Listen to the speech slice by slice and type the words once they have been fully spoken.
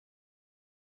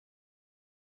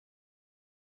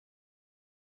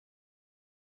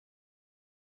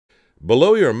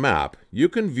Below your map, you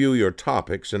can view your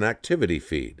topics and activity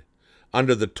feed.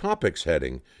 Under the Topics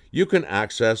heading, you can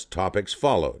access topics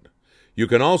followed. You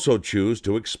can also choose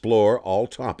to explore all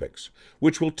topics,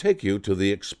 which will take you to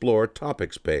the Explore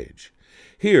Topics page.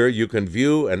 Here you can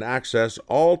view and access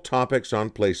all topics on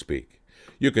PlaceSpeak.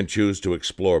 You can choose to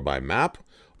explore by map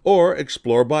or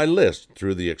explore by list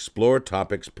through the Explore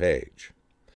Topics page.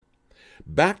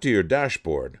 Back to your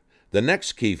dashboard, the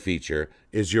next key feature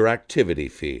is your activity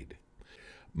feed.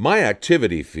 My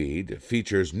Activity feed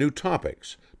features new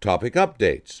topics, topic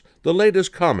updates, the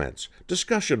latest comments,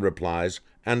 discussion replies,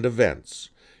 and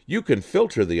events. You can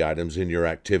filter the items in your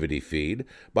activity feed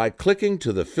by clicking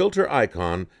to the filter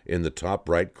icon in the top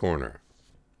right corner.